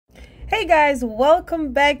Hey guys,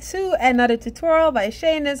 welcome back to another tutorial by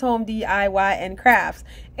Shana's Home DIY and Crafts.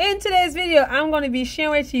 In today's video, I'm going to be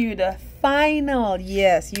sharing with you the final,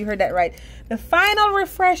 yes, you heard that right, the final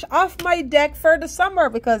refresh of my deck for the summer,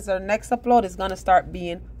 because our next upload is going to start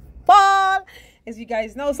being fall. As you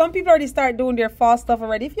guys know, some people already start doing their fall stuff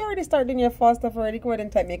already. If you already start doing your fall stuff already, go ahead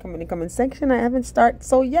and type me a comment in the comment section. I haven't started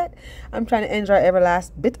so yet. I'm trying to enjoy every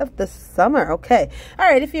last bit of the summer. Okay. All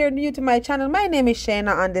right. If you're new to my channel, my name is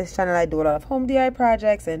Shana. On this channel, I do a lot of home DIY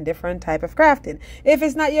projects and different type of crafting. If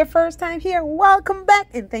it's not your first time here, welcome back.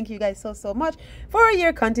 And thank you guys so much for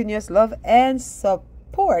your continuous love and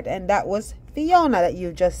support. And that was Fiona that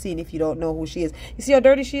you've just seen. If you don't know who she is, you see how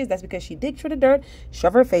dirty she is? That's because she digged through the dirt,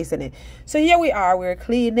 shoved her face in it. So here we are, we're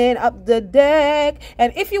cleaning up the deck.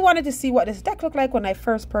 And if you wanted to see what this deck looked like when I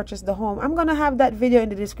first purchased the home, I'm gonna have that video in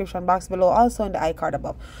the description box below, also in the iCard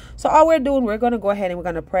above. So all we're doing, we're gonna go ahead and we're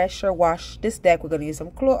gonna pressure wash this deck. We're gonna use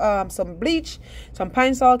some bleach, some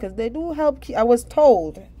pine salt, because they do help I was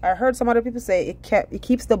told, I heard some other people say it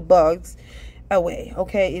keeps the bugs away.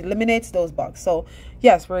 Okay, it eliminates those bugs. So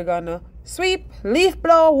yes, we're gonna sweep, leaf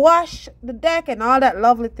blow, wash the deck and all that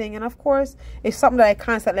lovely thing. And of course, it's something that I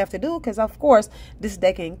constantly have to do, because of course this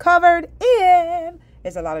deck ain't covered and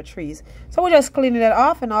there's a lot of trees. So we're just cleaning it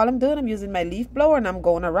off, and all I'm doing, I'm using my leaf blower and I'm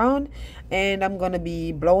going around and I'm gonna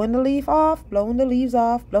be blowing the leaf off, blowing the leaves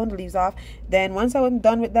off, blowing the leaves off. Then once I'm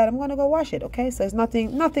done with that, I'm gonna go wash it. Okay, so it's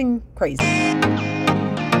nothing crazy.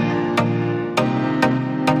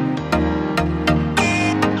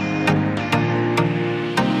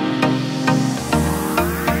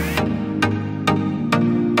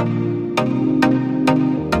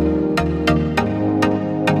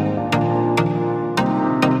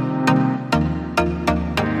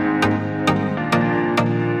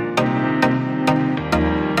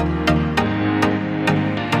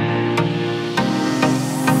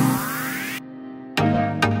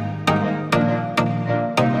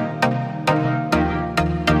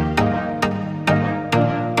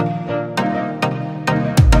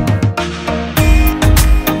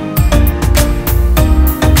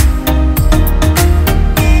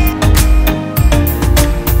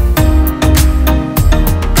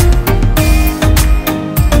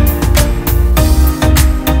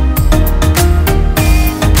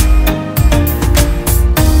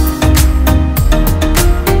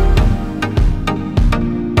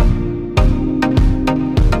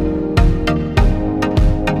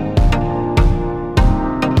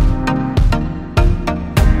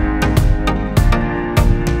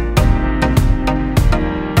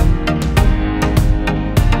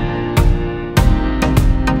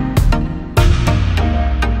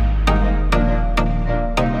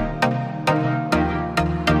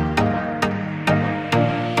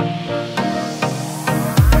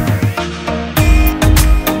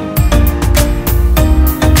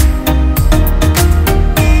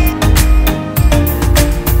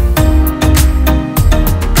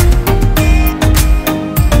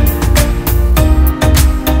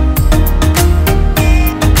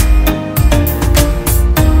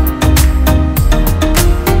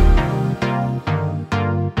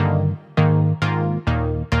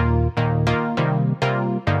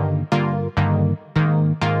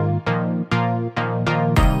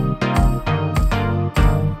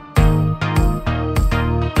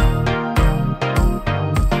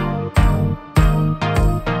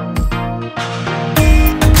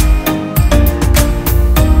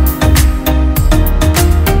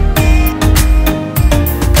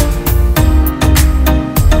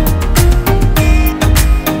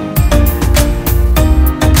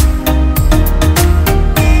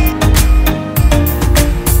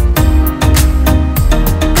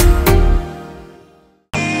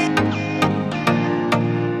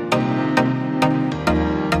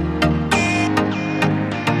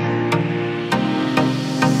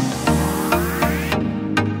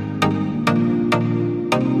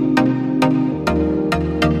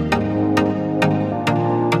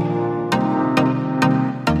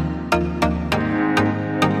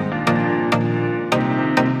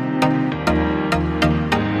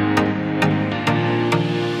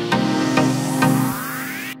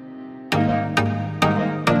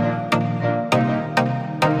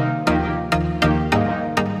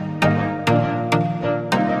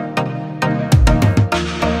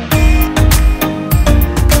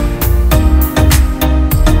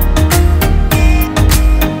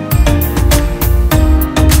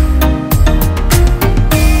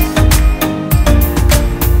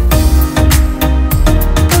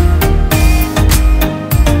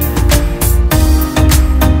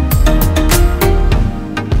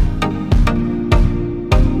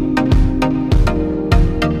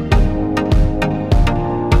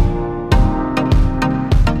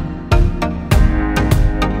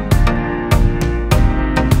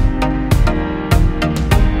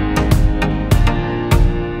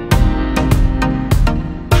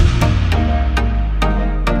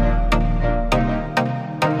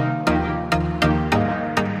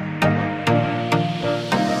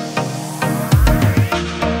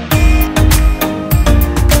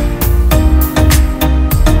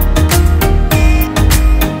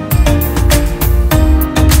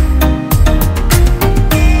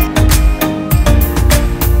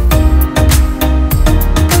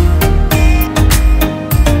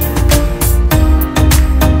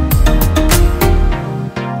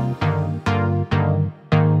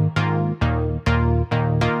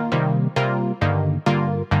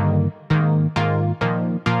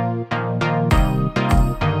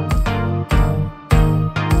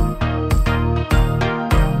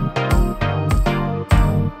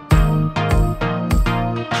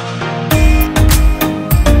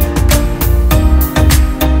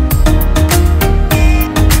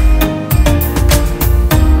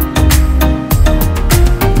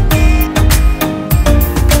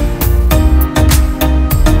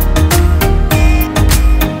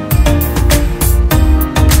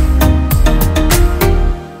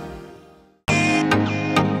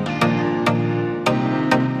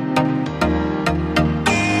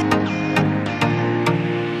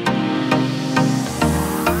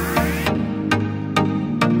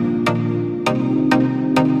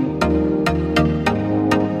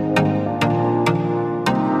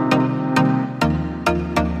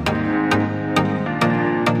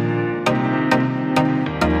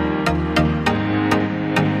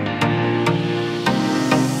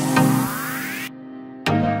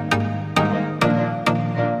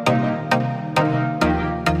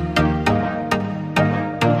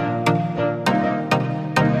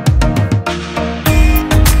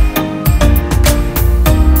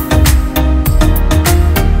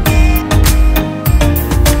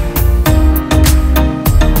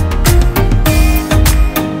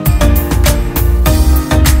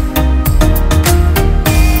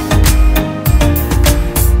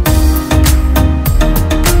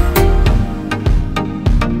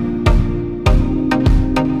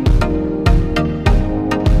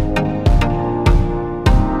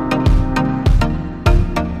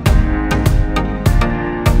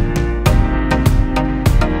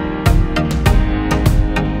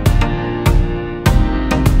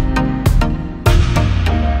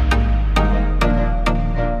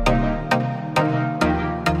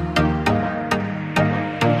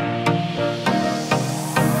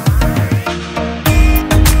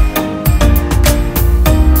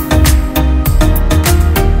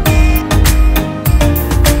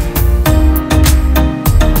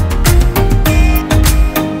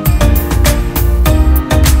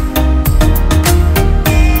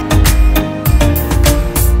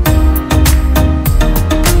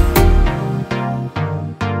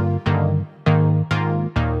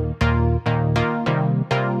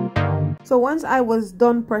 So once I was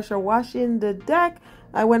done pressure washing the deck,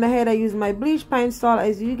 I went ahead, I used my bleach pine salt,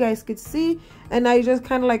 as you guys could see, and I just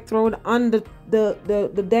kind of like throw it on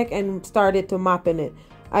the deck and started to mopping it.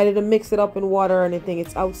 I didn't mix it up in water or anything.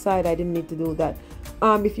 It's outside. I didn't need to do that.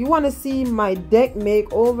 If you want to see my deck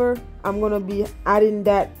makeover, I'm going to be adding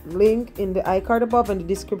that link in the iCard above and the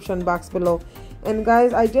description box below. And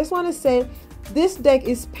guys, I just want to say this deck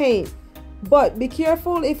is paint, but be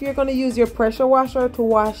careful if you're going to use your pressure washer to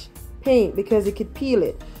wash paint because it could peel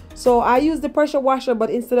it. So I use the pressure washer, but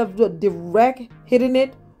instead of the direct hitting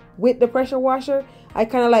it with the pressure washer, I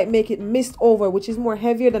kind of like make it mist over, which is more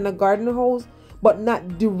heavier than a garden hose, but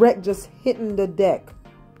not direct just hitting the deck.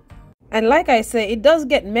 And like I say, it does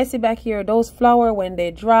get messy back here. Those flowers when they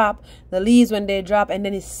drop, the leaves when they drop, and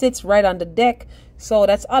then it sits right on the deck. So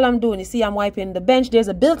that's all I'm doing. You see, I'm wiping the bench. There's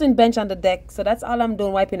a built-in bench on the deck. So that's all I'm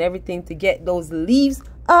doing, wiping everything to get those leaves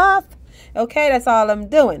off. Okay, that's all I'm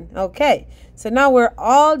doing. Okay, so now we're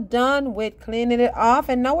all done with cleaning it off.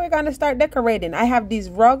 And now we're going to start decorating. I have these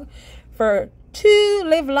rugs for 2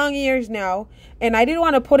 live long years now, and I didn't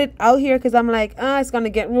want to put it out here because I'm like, it's gonna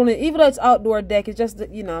get ruined. Even though it's outdoor deck, it's just,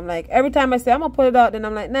 you know, I'm like, every time I say I'm gonna put it out, then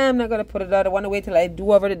I'm like, nah, I'm not gonna put it out. I want to wait till I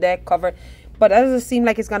do over the deck cover, but that doesn't seem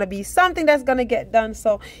like it's gonna be something that's gonna get done.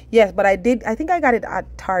 So yes, but I think I got it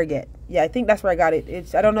at Target. Yeah, I think that's where I got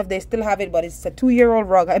it. I don't know if they still have it, but it's a 2-year-old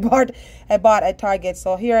rug I bought at Target.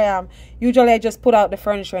 So here I am. Usually I just put out the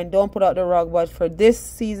furniture and don't put out the rug, but for this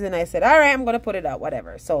season I said, all right, I'm gonna put it out,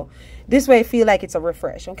 whatever. So this way I feel like it's a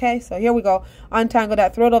refresh. Okay, so here we go. Untangle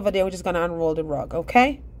that thread over there. We're just gonna unroll the rug.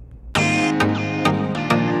 Okay.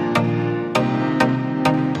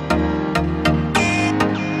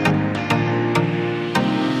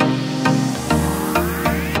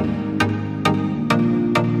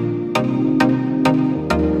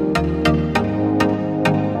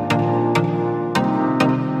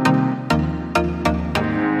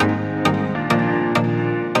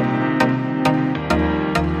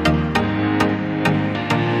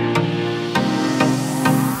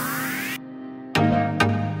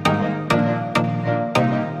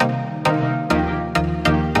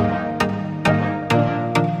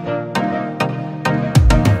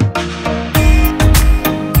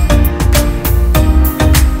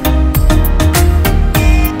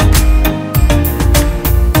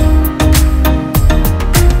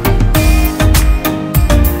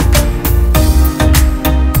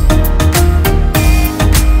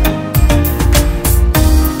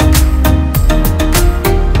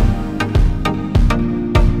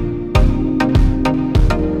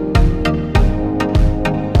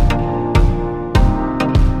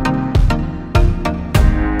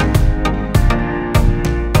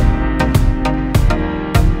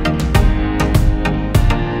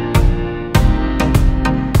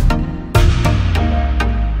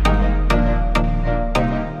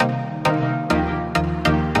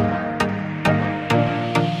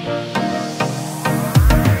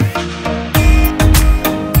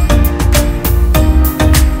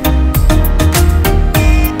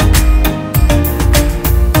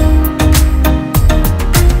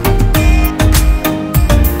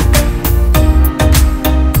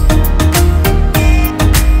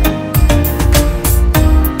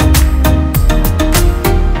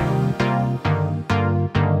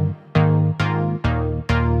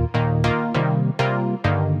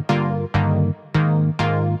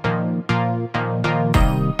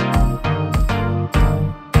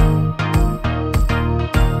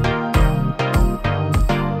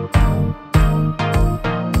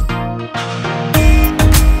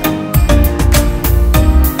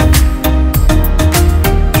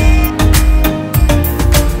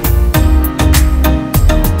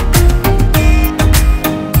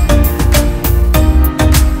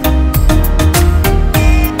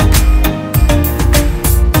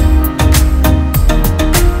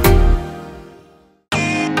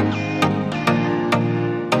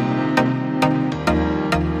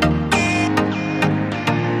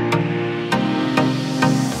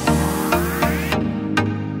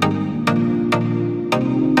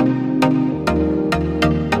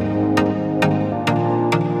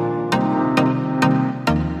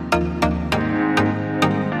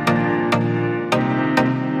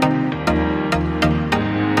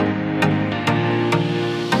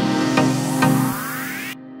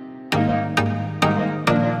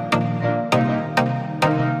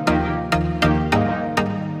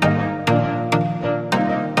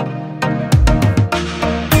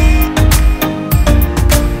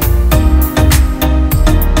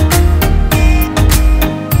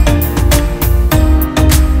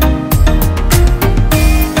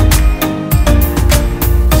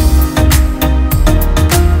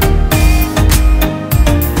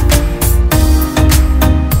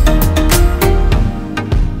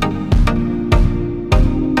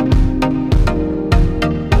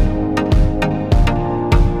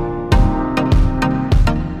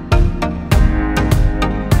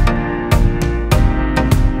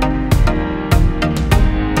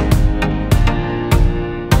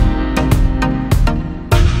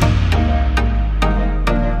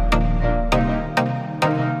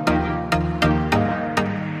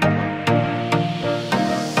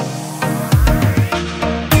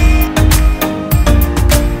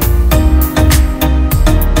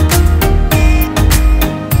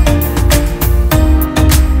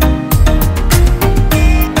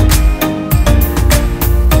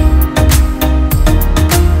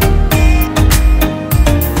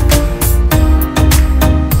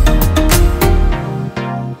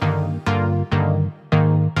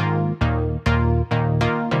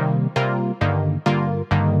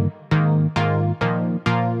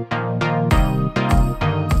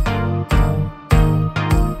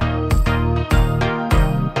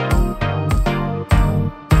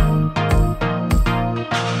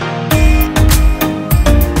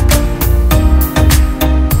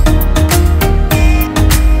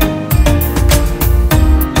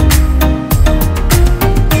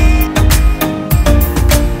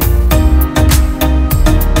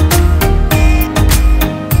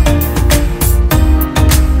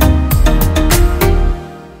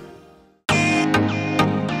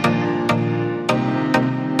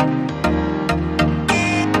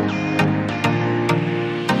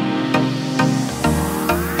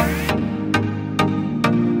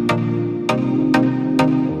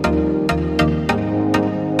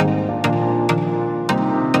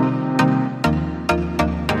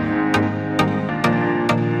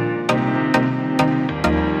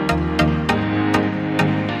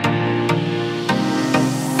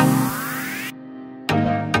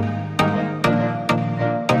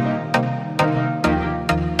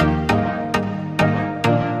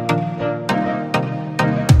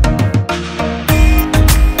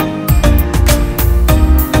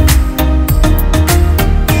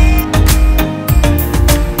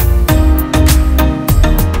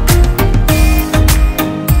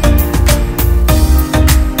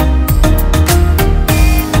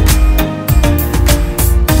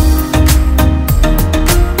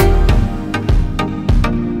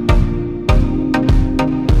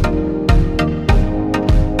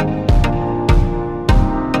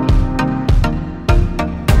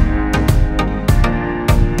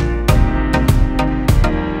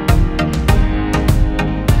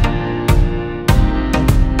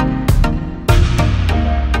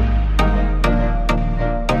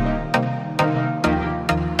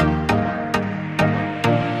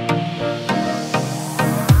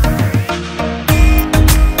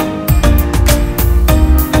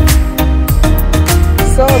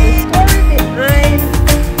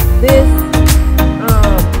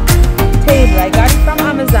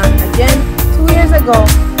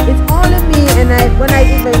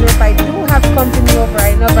 However,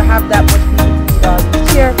 I never have that much people to need all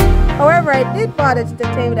these chairs. However, I did buy a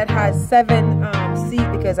table that has 7 seats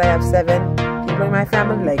because I have 7 people in my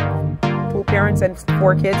family, like 2 parents and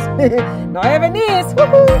 4 kids. Now I have a niece.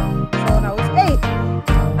 Woohoo! So now it's 8.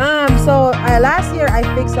 So last year I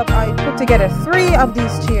put together 3 of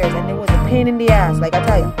these chairs, and it was a pain in the ass. Like I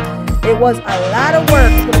tell you, it was a lot of work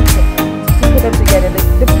to put them together.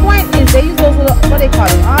 The point is, they use those little, what they call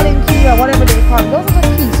it, all in key or whatever they call it. Those are the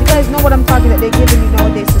keys. You guys know what I'm talking about. They're giving you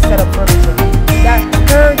nowadays to set up furniture. That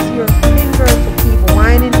hurts your fingers to keep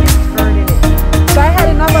winding and turning it. So I had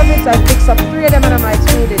enough of it, so I fixed up 3 of them, and I'm like,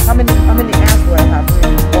 screw this. How many ass do I have?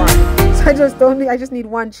 1. So I just need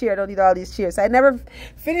 1 chair. I don't need all these chairs. So I never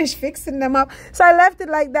finished fixing them up. So I left it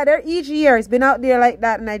like that. Each year it's been out there like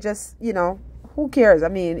that, and I just, you know, who cares? I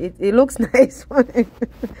mean, it looks nice.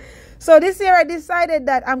 So this year I decided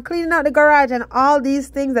that I'm cleaning out the garage, and all these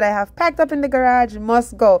things that I have packed up in the garage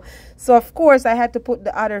must go. So of course I had to put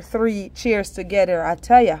the other 3 chairs together. I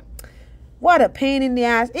tell you, what a pain in the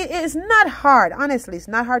ass. It is not hard. Honestly, it's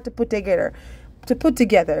not hard to put together.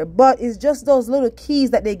 But it's just those little keys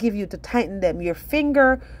that they give you to tighten them. Your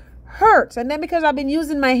finger hurts. And then because I've been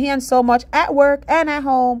using my hands so much at work and at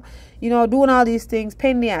home, you know, doing all these things,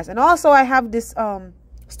 pain in the ass. And also I have this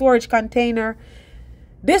storage container.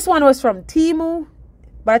 This one was from Temu,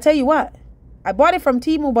 but I tell you what, I bought it from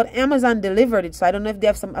Temu, but Amazon delivered it, so I don't know if they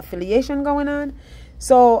have some affiliation going on.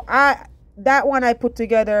 So that one I put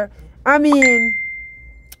together. I mean,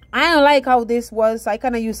 I don't like how this was. So I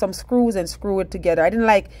kind of used some screws and screw it together. I didn't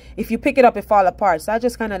like, if you pick it up, it fall apart. So I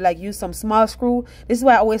just kind of like use some small screw. This is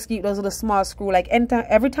why I always keep those little small screw. Like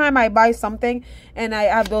every time I buy something and I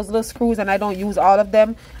have those little screws and I don't use all of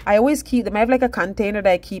them, I always keep them. I have like a container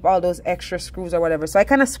that I keep all those extra screws or whatever. So I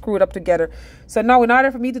kind of screw it up together. So now in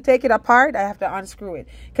order for me to take it apart, I have to unscrew it.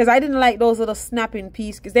 Because I didn't like those little snapping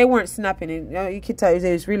pieces, because they weren't snapping. And, you know, you could tell it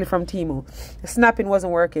was really from Temu. The snapping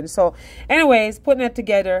wasn't working. So anyways, putting it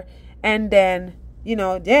together. And then, you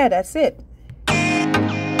know, yeah, that's it.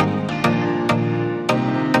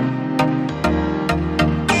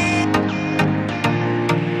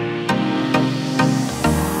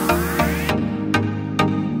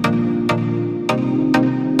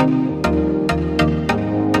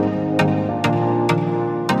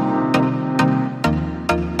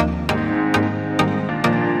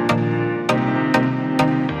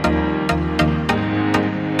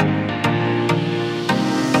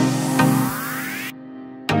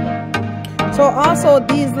 So also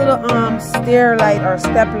these little stair light or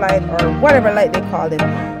step light or whatever light they call them,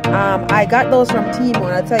 I got those from Temu,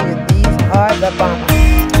 and I tell you, these are the bomb.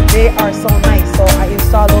 They are so nice. So I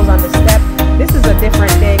installed those on the step. This is a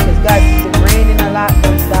different day because guys, it's been raining a lot,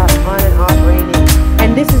 non-stop, on and off raining.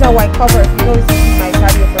 And this is how I cover it. You notice to keep my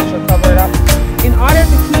patio furniture covered up. In order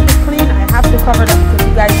to keep it clean, I have to cover them because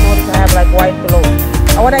you guys notice I have like white pillows.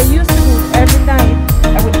 And what I used to do every night,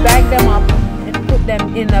 I would bag them up, put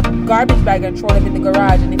them in a garbage bag and throw them in the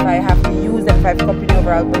garage, and if I have to use them, if I have company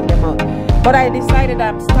over, I'll bring them out. But I decided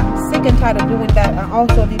I'm sick and tired of doing that. I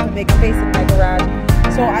also need to make space in my garage,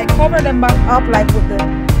 so I cover them back up like with the,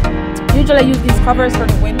 usually I use these covers for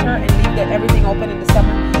the winter and leave everything open in the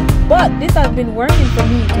summer. But this has been working for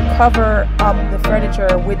me to cover up the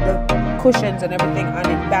furniture with the cushions and everything on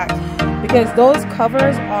it back, because those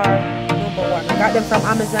covers are number one. I got them from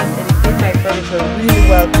Amazon and it did my furniture really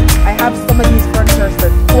well. I have some of these furnitures for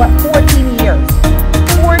 14 years.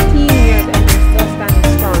 14 years and they're still standing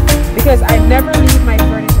strong because I never leave my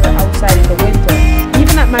furniture outside in the winter.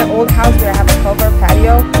 Even at my old house where I have a cover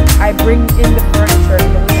patio, I bring in the furniture in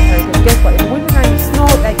the wintertime, because guess what? In the wintertime it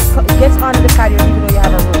snows, like it gets onto the patio even though you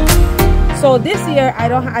have a roof. So this year I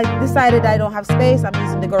decided I don't have space. I'm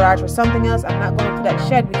using the garage for something else. I'm not going to that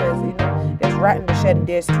shed because, you know, there's rat in the shed and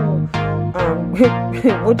there's 2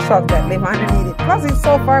 woodchucks that live underneath it. Plus it's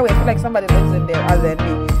so far away. I feel like somebody lives in there other than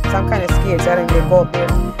me. So I'm kind of scared, so I don't even go up there.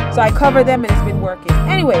 So I cover them and it's been working.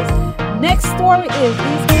 Anyways, next story is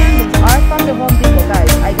these candles are from the Home Depot, guys.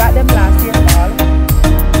 I got them last year fall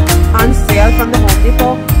on sale from the Home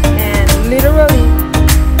Depot, and literally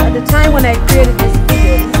at the time when I created this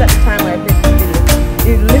video, this is at the time when I created this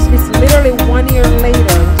video, it's literally 1 year later,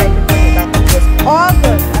 which I can bring it back. It was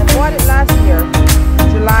August. I bought it last year,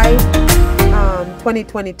 July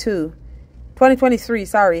 2023,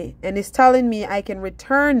 sorry, and it's telling me I can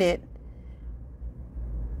return it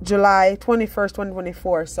July 21st,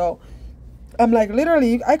 2024. So I'm like,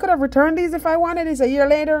 literally, I could have returned these if I wanted. It's a year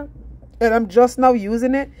later and I'm just now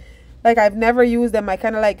using it. Like, I've never used them. I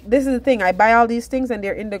kind of like, this is the thing, I buy all these things and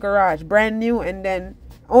they're in the garage brand new, and then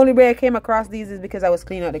only way I came across these is because I was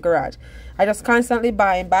cleaning out the garage. I just constantly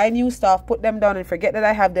buy new stuff, put them down and forget that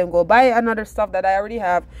I have them, go buy another stuff that I already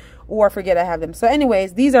have, or forget I have them. So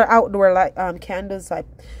anyways, these are outdoor light candles. I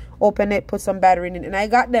open it, put some battery in it, and I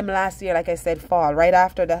got them last year, like I said, fall, right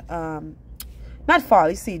after the not fall,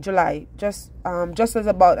 you see, July, just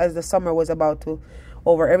as the summer was about to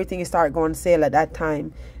over. Everything started going sale at that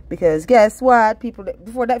time, because guess what, people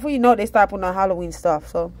before you know it, they start putting on Halloween stuff.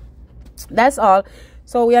 So that's all.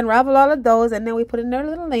 So we unravel all of those, and then we put in their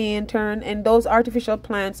little lantern. And those artificial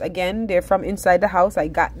plants, again, they're from inside the house. I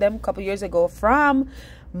got them a couple years ago from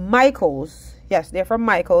Michael's. Yes, they're from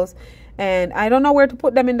Michael's. And I don't know where to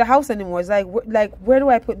put them in the house anymore. It's like where do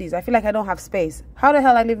I put these? I feel like I don't have space. How the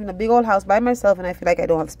hell I live in a big old house by myself and I feel like I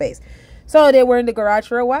don't have space? So they were in the garage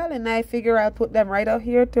for a while, and I figure I'll put them right out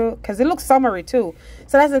here too, because it looks summery too.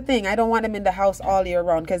 So that's the thing. I don't want them in the house all year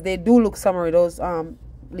round, because they do look summery, those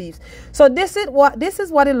leaves. So this is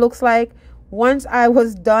what it looks like once I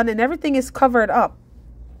was done, and everything is covered up.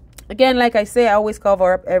 Again, like I say, I always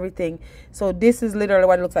cover up everything. So this is literally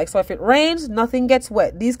what it looks like. So if it rains, nothing gets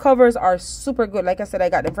wet. These covers are super good. Like I said, I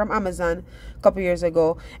got them from Amazon a couple years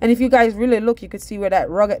ago. And if you guys really look, you could see where that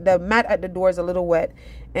rug, the mat at the door is a little wet.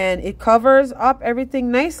 And it covers up everything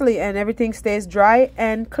nicely, and everything stays dry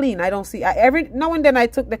and clean. I don't see, every now and then I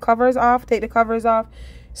take the covers off,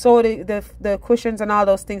 so the cushions and all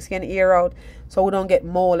those things can air out, so we don't get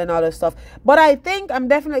mold and all that stuff. But I think I'm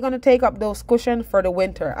definitely going to take up those cushions for the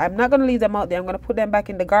winter. I'm not going to leave them out there. I'm going to put them back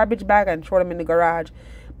in the garbage bag and throw them in the garage.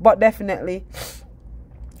 But definitely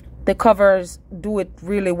the covers do it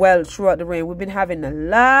really well throughout the rain. We've been having a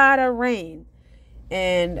lot of rain,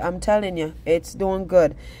 and I'm telling you, it's doing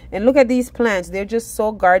good. And look at these plants. They're just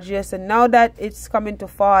so gorgeous. And now that it's coming to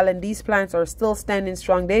fall and these plants are still standing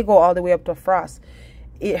strong, they go all the way up to frost.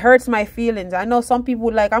 It hurts my feelings. I know some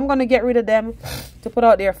people like, I'm going to get rid of them to put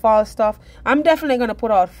out their fall stuff. I'm definitely going to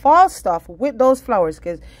put out fall stuff with those flowers,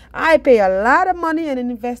 because I pay a lot of money and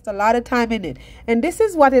invest a lot of time in it. And this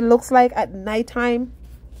is what it looks like at nighttime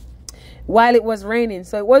while it was raining.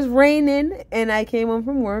 So it was raining, and I came home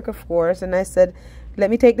from work, of course, and I said,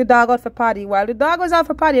 let me take the dog out for potty. While the dog was out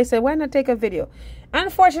for potty, I said, why not take a video?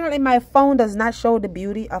 Unfortunately, my phone does not show the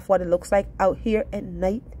beauty of what it looks like out here at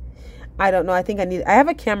night. I don't know. I have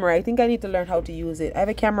a camera. I think I need to learn how to use it. I have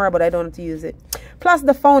a camera, but I don't know how to use it. Plus,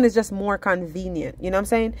 the phone is just more convenient. You know what I'm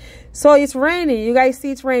saying? So it's raining. You guys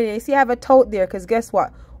see it's raining. You see I have a tote there, because guess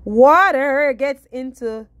what? Water gets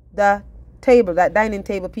into the table, that dining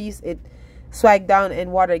table piece. It swagged down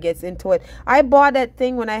and water gets into it. I bought that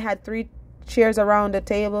thing when I had 3 chairs around the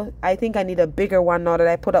table. I think I need a bigger one now that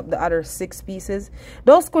I put up the other 6 pieces.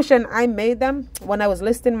 Those cushions, I made them when I was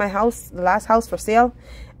listing my house, the last house for sale.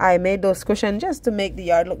 I made those cushions just to make the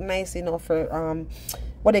yard look nice, you know, for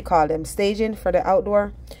what they call them, staging for the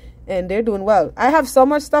outdoor. And they're doing well. I have so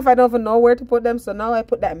much stuff I don't even know where to put them, so now I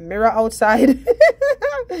put that mirror outside.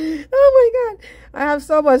 Oh my god, I have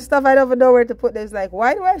so much stuff I don't even know where to put them. It's like,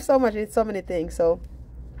 why do I have so much? It's so many things. So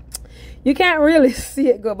you can't really see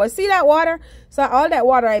it good, but see that water? So all that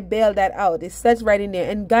water, I bailed that out. It sits right in there.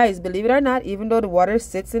 And guys, believe it or not, even though the water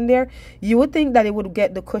sits in there, you would think that it would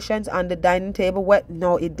get the cushions on the dining table wet.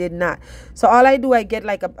 No, it did not. So all I do, I get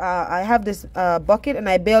like I have this bucket, and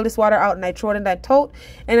I bail this water out, and I throw it in that tote,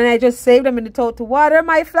 and then I just save them in the tote to water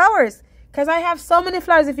my flowers. Because I have so many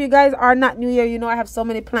flowers. If you guys are not new here, you know I have so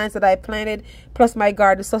many plants that I planted, plus my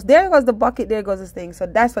garden. So there goes the bucket, there goes this thing. So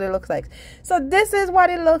that's what it looks like. So this is what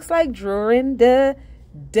it looks like during the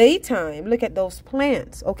daytime. Look at those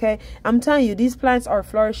plants, okay? I'm telling you, these plants are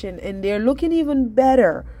flourishing, and they're looking even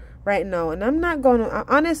better right now. And I'm not going to,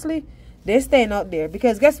 honestly, they're staying out there.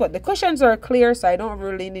 Because guess what? The cushions are clear, so I don't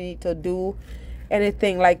really need to do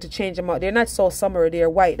anything like to change them out. They're not so summery, they're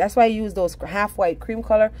white. That's why I use those half white cream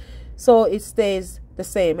color, so it stays the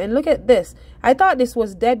same. And look at this. I thought this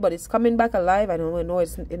was dead, but it's coming back alive. I don't even know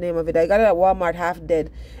it's the name of it. I got it at Walmart half dead,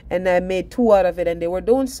 and I made 2 out of it, and they were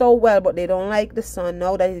doing so well, but they don't like the sun.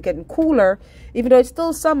 Now that it's getting cooler, even though it's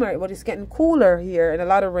still summer, but it's getting cooler here and a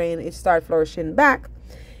lot of rain, it started flourishing back.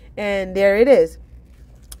 And there it is.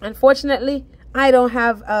 Unfortunately, I don't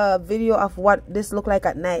have a video of what this looked like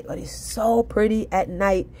at night, but it's so pretty at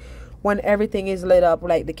night when everything is lit up,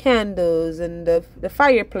 like the candles and the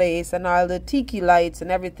fireplace and all the tiki lights and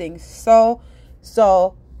everything. So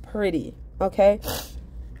pretty, okay?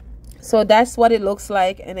 So that's what it looks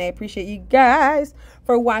like, and I appreciate you guys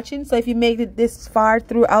for watching. So if you made it this far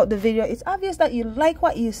throughout the video, it's obvious that you like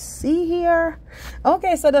what you see here.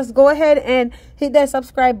 Okay, so just go ahead and hit that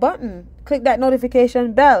subscribe button. Click that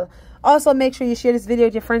notification bell. Also, make sure you share this video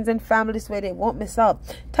with your friends and family. This way they won't miss out.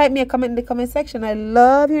 Type me a comment in the comment section. I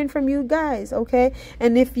love hearing from you guys, okay?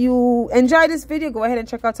 And if you enjoy this video, go ahead and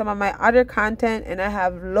check out some of my other content. And I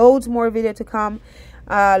have loads more video to come.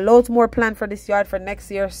 Loads more planned for this yard for next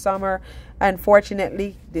year's summer.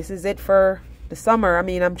 Unfortunately, this is it for the summer. I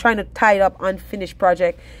mean, I'm trying to tie it up unfinished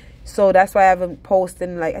project. So that's why I haven't posted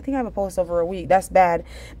in, like, I think I haven't posted over a week. That's bad,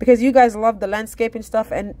 because you guys love the landscaping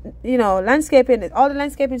stuff, and you know, landscaping, all the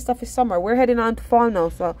landscaping stuff is summer. We're heading on to fall now,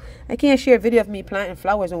 so I can't share a video of me planting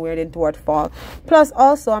flowers when we're heading toward fall. Plus,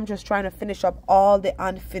 also, I'm just trying to finish up all the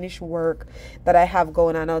unfinished work that I have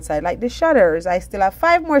going on outside, like the shutters. I still have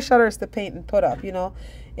 5 more shutters to paint and put up, you know.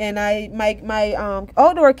 And my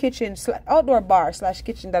outdoor kitchen, outdoor bar /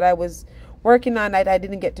 kitchen that I was working on, I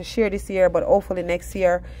didn't get to share this year, but hopefully next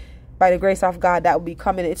year, by the grace of God, that will be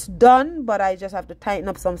coming. It's done, but I just have to tighten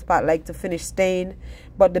up some spot, like to finish stain.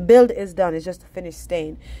 But the build is done. It's just to finish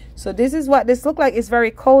stain. So this is what this looks like. It's very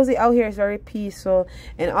cozy out here. It's very peaceful.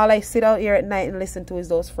 And all I sit out here at night and listen to is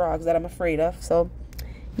those frogs that I'm afraid of. So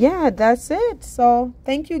yeah, that's it. So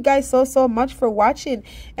thank you guys so much for watching.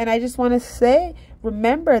 And I just want to say,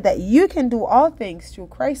 remember that you can do all things through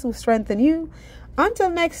Christ who strengthens you. Until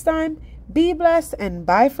next time, be blessed and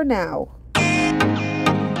bye for now.